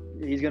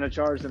 He's going to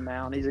charge the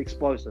mound. He's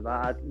explosive.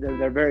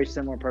 They're very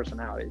similar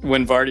personalities.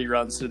 When Vardy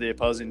runs to the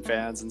opposing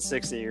fans and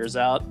 60 years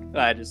out,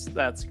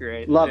 that's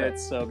great. Love it.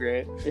 It's so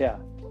great. Yeah.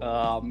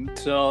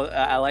 So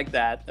I like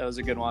that. That was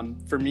a good one.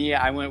 For me,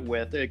 I went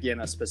with, again,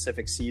 a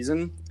specific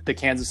season, the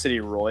Kansas City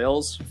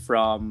Royals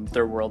from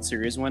their World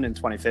Series win in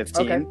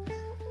 2015. Okay.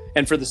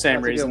 And for the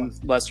same reason,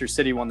 Leicester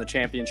City won the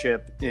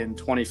championship in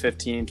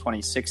 2015,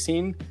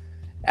 2016.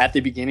 At the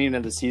beginning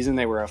of the season,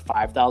 they were a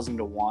 5,000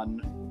 to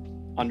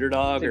 1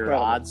 underdog or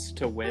odds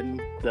to win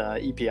the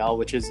EPL,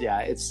 which is,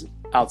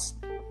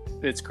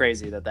 it's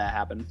crazy that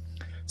happened.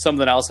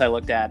 Something else I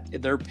looked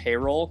at, their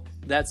payroll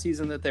that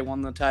season that they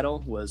won the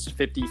title was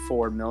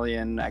 54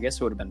 million, I guess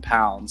it would have been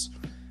pounds.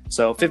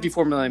 So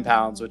 54 million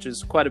pounds, which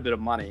is quite a bit of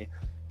money.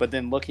 But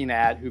then looking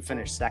at who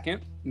finished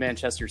second,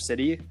 Manchester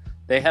City,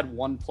 they had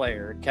one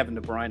player, Kevin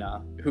De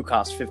Bruyne, who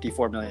cost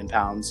 54 million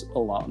pounds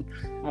alone.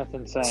 That's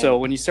insane. So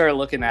when you start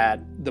looking at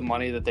the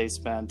money that they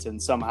spent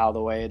and somehow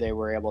the way they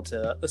were able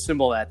to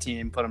assemble that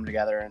team, put them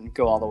together and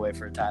go all the way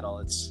for a title,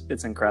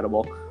 it's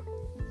incredible.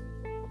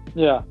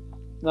 Yeah.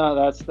 No,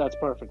 that's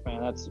perfect,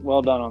 man. That's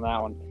well done on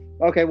that one.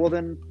 Okay, well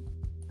then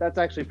that's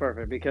actually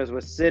perfect because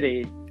with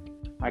City,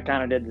 I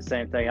kind of did the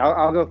same thing.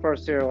 I'll go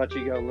first here. I'll let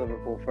you go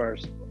Liverpool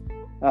first.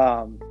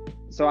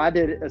 So I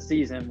did a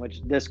season,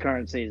 which this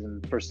current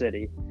season for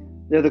City,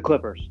 they're the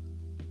Clippers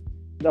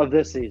of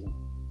this season.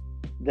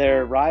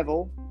 Their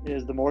rival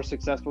is the more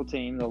successful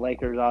team. The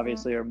Lakers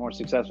obviously are more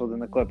successful than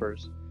the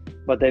Clippers,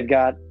 but they've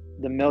got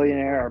the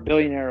millionaire or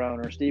billionaire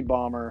owner, Steve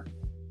Ballmer.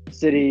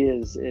 City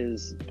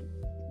is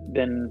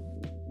been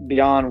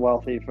beyond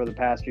wealthy for the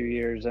past few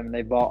years. I mean,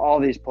 they bought all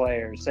these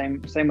players.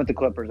 Same with the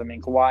Clippers. I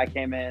mean, Kawhi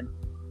came in,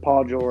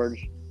 Paul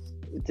George.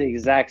 It's the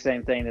exact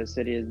same thing that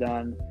City has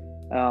done.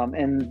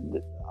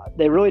 And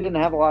they really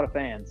didn't have a lot of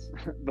fans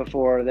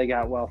before they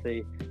got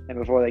wealthy and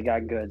before they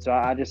got good. So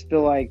I just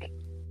feel like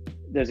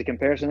there's a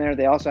comparison there.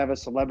 They also have a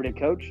celebrity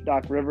coach,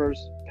 Doc Rivers,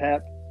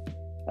 Pep.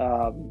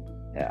 I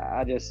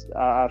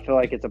feel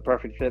like it's a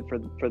perfect fit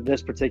for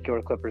this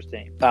particular Clippers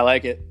team. I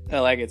like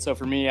it. So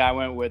for me, I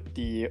went with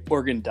the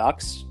Oregon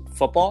Ducks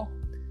football.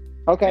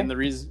 Okay. And the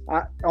reason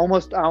I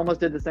almost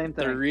did the same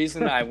thing. The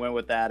reason I went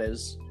with that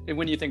is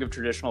when you think of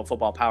traditional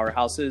football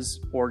powerhouses,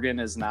 Oregon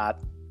is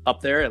not up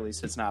there. At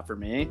least it's not for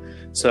me.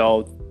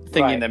 So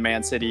thinking that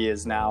Man City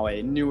is now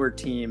a newer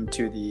team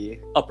to the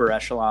upper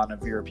echelon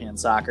of European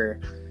soccer.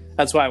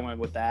 That's why I went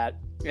with that.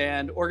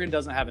 And Oregon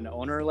doesn't have an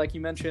owner, like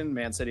you mentioned.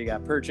 Man City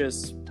got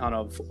purchased, ton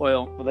of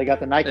oil. Well, they got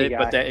the Nike guy.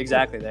 But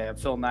exactly, they have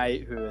Phil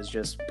Knight, who is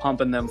just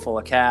pumping them full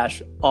of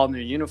cash, all new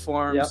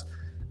uniforms.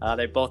 Yep.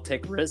 They both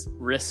take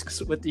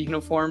risks with the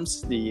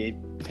uniforms. The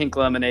pink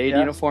lemonade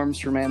uniforms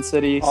for Man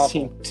City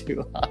seem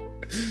to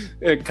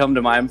come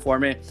to mind for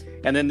me.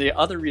 And then the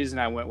other reason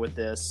I went with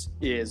this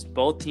is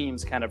both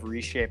teams kind of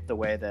reshaped the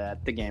way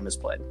that the game is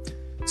played.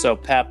 So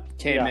Pep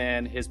came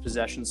in, his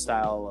possession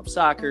style of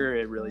soccer,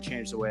 it really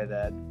changed the way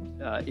that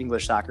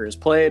English soccer is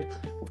played.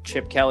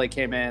 Chip Kelly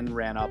came in,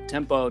 ran up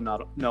tempo,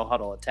 no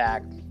huddle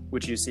attack,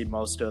 which you see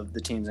most of the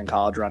teams in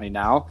college running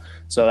now.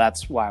 So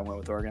that's why I went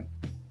with Oregon.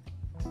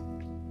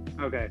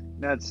 Okay,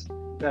 that's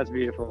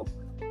beautiful.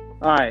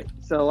 All right,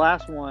 so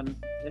last one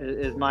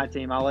is my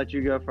team. I'll let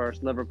you go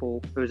first.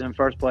 Liverpool, who's in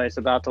first place,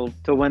 about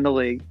to win the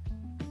league.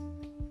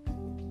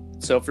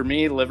 So for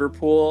me,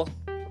 Liverpool,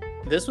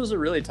 this was a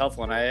really tough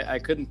one. I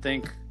couldn't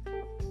think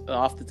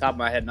off the top of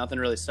my head. Nothing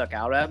really stuck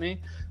out at me.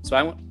 So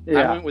I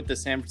went with the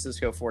San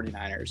Francisco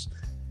 49ers.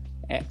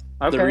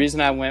 The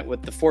reason I went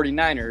with the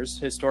 49ers,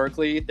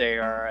 historically, they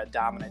are a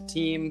dominant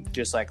team,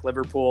 just like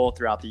Liverpool.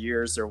 Throughout the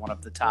years, they're one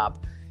of the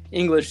top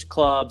English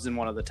clubs and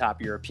one of the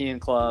top European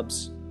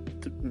clubs.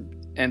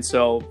 And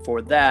so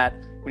for that,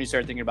 when you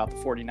start thinking about the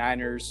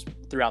 49ers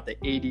throughout the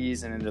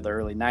 80s and into the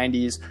early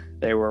 90s,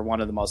 they were one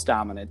of the most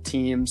dominant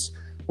teams.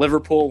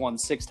 Liverpool won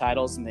 6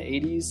 titles in the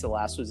 80s. The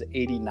last was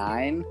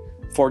 89.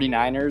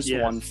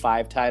 49ers won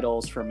 5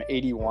 titles from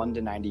 81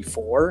 to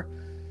 94.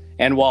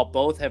 And while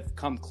both have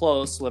come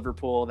close,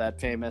 Liverpool, that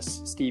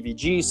famous Stevie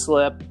G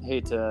slip,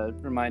 hate to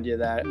remind you of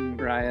that,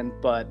 Ryan,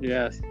 but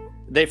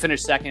they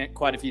finished second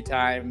quite a few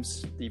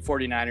times. The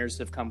 49ers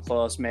have come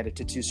close, made it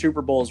to 2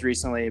 Super Bowls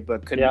recently,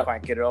 but couldn't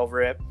quite get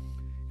over it.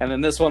 And then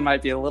this one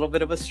might be a little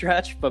bit of a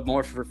stretch, but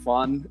more for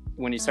fun.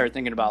 When you start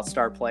thinking about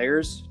star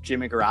players,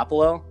 Jimmy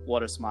Garoppolo,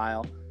 what a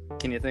smile.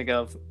 Can you think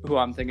of who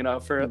I'm thinking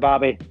of for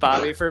Bobby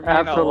for me?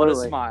 Absolutely. No, what a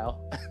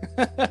smile.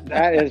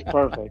 That is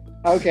perfect.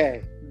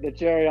 Okay,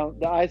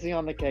 the icing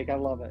on the cake. I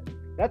love it.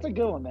 That's a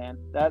good one, man.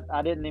 That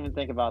I didn't even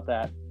think about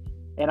that,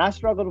 and I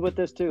struggled with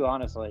this too,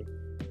 honestly.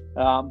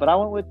 But I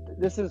went with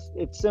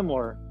it's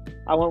similar.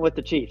 I went with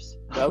the Chiefs.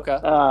 Okay.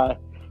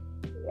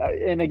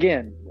 And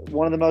again,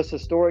 one of the most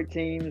historic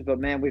teams, but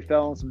man, we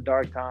fell in some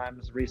dark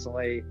times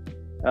recently.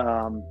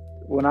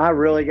 When I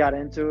really got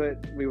into it,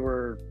 we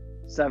were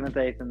 7th,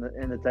 8th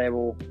in the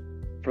table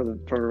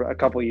for a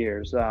couple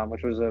years,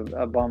 which was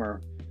a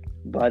bummer.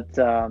 But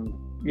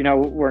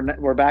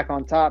we're back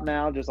on top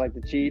now, just like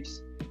the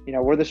Chiefs.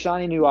 We're the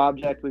shiny new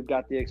object. We've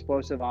got the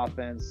explosive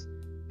offense,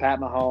 Pat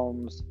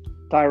Mahomes,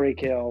 Tyreek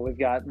Hill. We've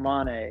got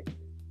Mane,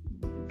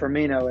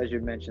 Firmino, as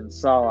you mentioned,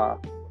 Salah,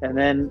 and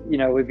then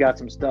we've got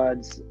some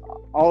studs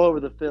all over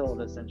the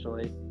field,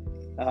 essentially.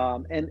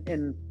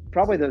 And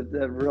probably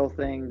the real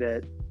thing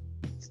that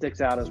sticks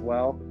out as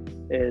well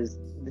is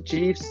the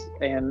Chiefs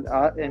and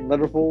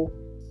Liverpool,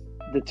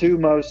 the 2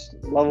 most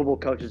lovable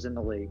coaches in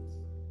the league.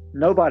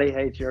 Nobody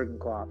hates Jurgen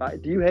Klopp.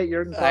 Do you hate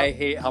Jurgen Klopp? I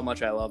hate how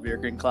much I love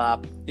Jurgen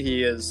Klopp.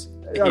 He's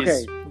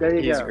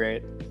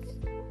great.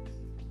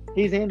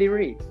 He's Andy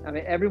Reid. I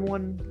mean,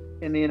 everyone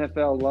in the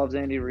NFL loves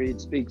Andy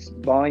Reid, speaks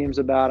volumes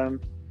about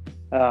him.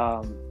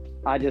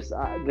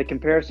 The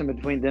comparison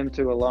between them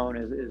 2 alone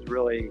is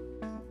really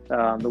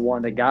the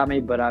one that got me.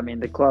 But I mean,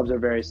 the clubs are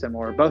very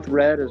similar, both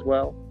red as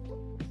well.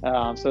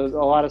 So there's a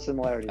lot of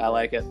similarities. I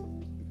like it.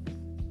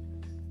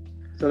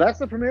 So that's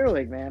the Premier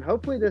League, man.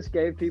 Hopefully this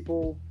gave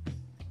people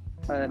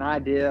an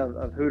idea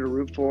of who to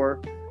root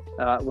for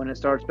when it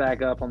starts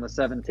back up on the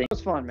 17th. It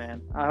was fun,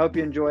 man. I hope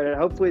you enjoyed it.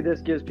 Hopefully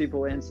this gives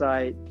people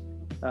insight.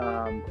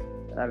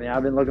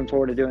 I've been looking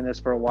forward to doing this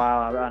for a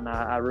while, and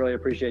I really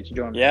appreciate you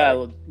joining me. Yeah,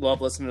 I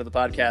love listening to the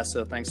podcast,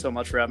 so thanks so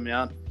much for having me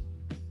on.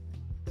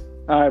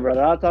 All right,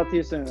 brother. I'll talk to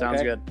you soon.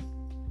 Sounds good.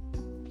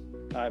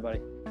 All right,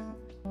 buddy.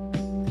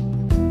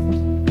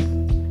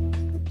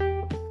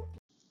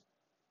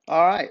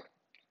 All right.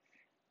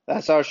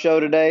 That's our show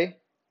today.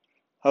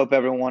 Hope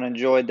everyone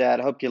enjoyed that.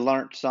 I hope you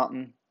learned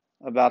something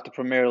about the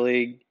Premier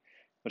League,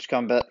 which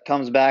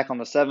comes back on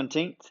the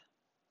 17th.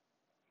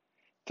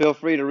 Feel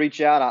free to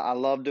reach out. I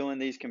love doing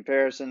these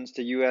comparisons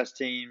to U.S.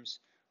 teams.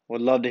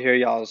 Would love to hear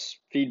y'all's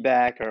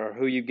feedback or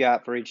who you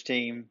got for each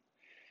team.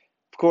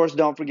 Of course,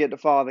 don't forget to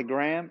follow the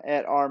gram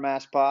at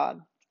RMassPod.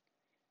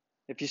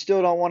 If you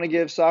still don't want to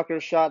give soccer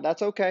a shot,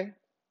 that's okay.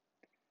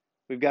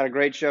 We've got a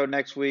great show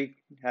next week.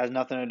 It has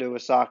nothing to do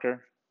with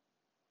soccer.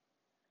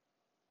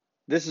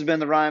 This has been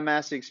the Ryan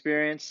Massey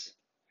Experience.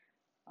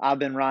 I've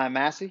been Ryan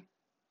Massey.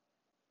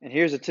 And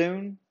here's a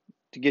tune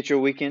to get your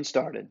weekend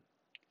started.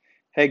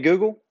 Hey,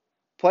 Google,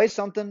 play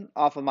something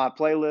off of my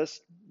playlist,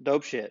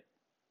 Dope Shit.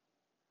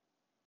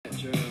 Oh,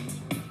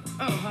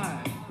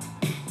 hi.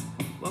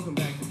 Welcome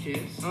back to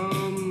Kiss.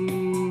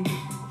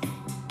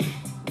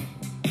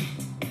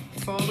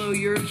 Follow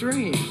your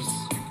dreams.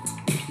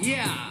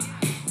 Yeah.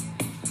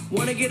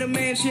 Wanna get a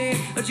mansion,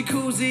 a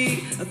jacuzzi,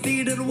 a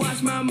theater to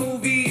watch my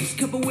movies,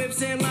 couple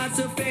whips and lots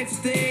of fancy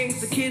things.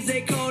 The kids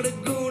they call the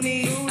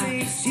Goonies.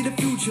 I see the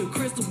future,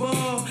 crystal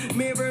ball,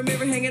 mirror,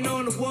 mirror hanging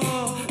on the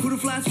wall. Who the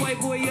flyest white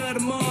boy of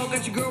the mall?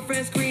 Got your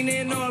girlfriend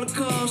screening all the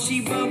calls.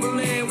 She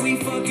bubbling, we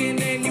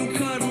fucking and you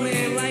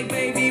cuddling. Like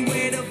baby,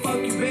 where the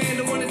fuck you been?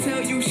 I wanna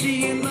tell you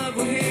she in love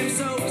with him.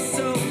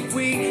 So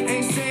we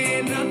ain't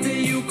saying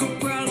nothing. You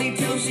could probably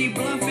tell she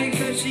bluffing,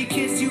 cause she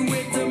kissed you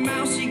with the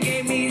mouth. She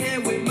gave me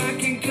head with my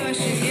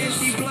concussion. Yeah,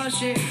 she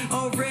blushing,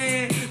 all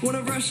red.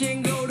 Wanna rush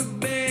and go to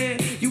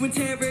bed. You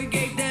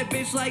interrogate that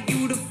bitch like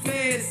you the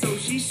fed. So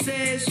she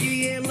says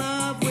she in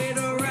love with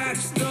a rock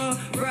star,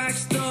 rock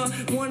star.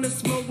 Wanna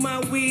smoke my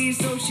weed,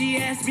 so she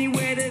asked me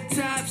where the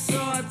tops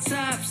are,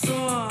 tops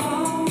are.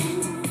 Oh,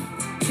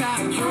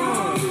 top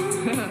drawer.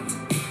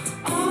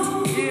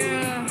 Oh,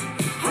 yeah.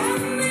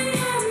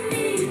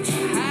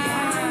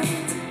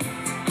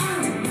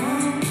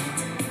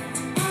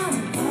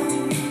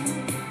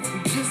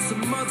 Just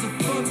some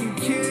motherfucking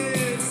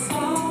kids.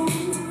 Oh,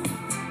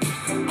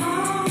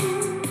 oh,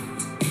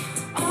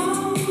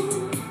 oh.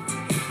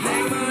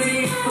 Make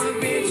money, fuck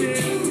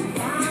bitches.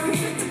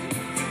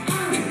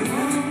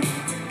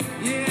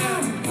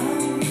 Yeah,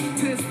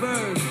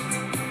 Pittsburgh.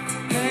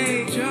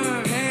 Hey,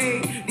 John,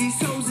 hey, these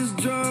hoes is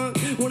drunk.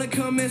 Wanna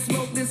come and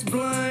smoke this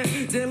blunt?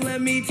 Then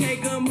let me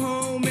take them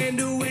home and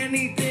do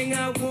anything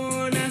I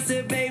want. I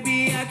said,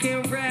 baby, I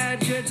can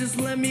ride ya. Just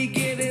let me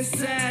get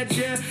inside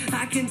ya.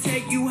 I can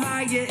take you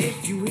higher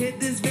if you hit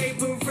this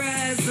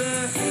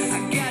vaporizer. I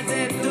got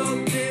that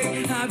dope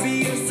dick, I'll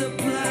be your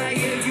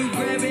supplier. You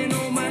grabbing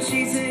on my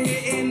sheets and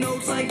hitting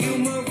notes like you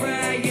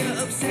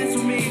Mariah. Obsessed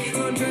with me,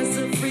 undress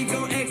a freak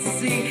on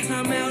ecstasy.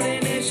 I'm out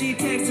and then she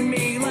texting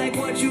me like,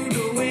 what you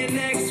doing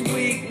next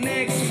week,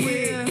 next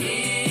week?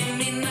 Hear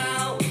me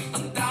now,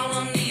 I'm down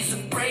on knees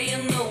and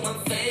praying, though my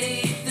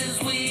faith is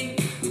weak.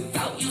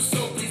 Without you,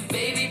 so please,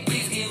 baby,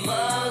 please give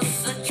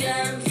us a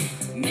chance.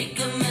 Make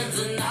amends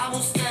and I will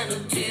stand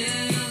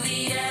until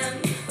the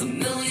end. A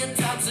million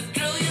times, a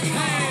trillion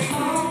times.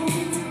 Oh,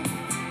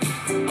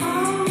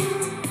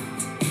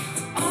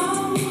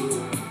 oh.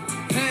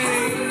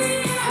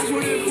 Hey, I just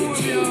want to inform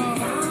y'all,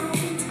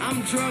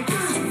 I'm drunk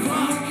as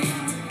fuck.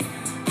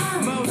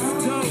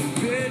 Most dope,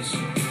 bitch.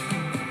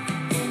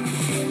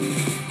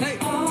 Hey,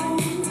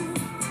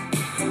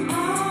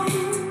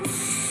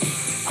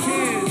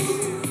 kids,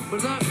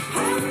 what's up?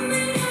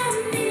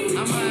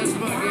 I'm high as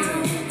fuck,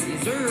 yeah.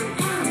 Yes, sir.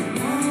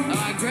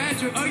 I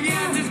graduated. Oh,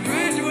 yeah, I just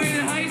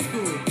graduated high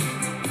school.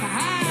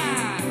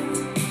 Ha-ha.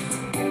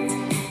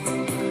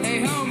 Hey,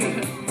 homie,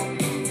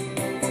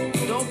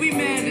 don't be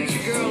mad that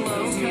your girl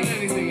don't cut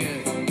anything in.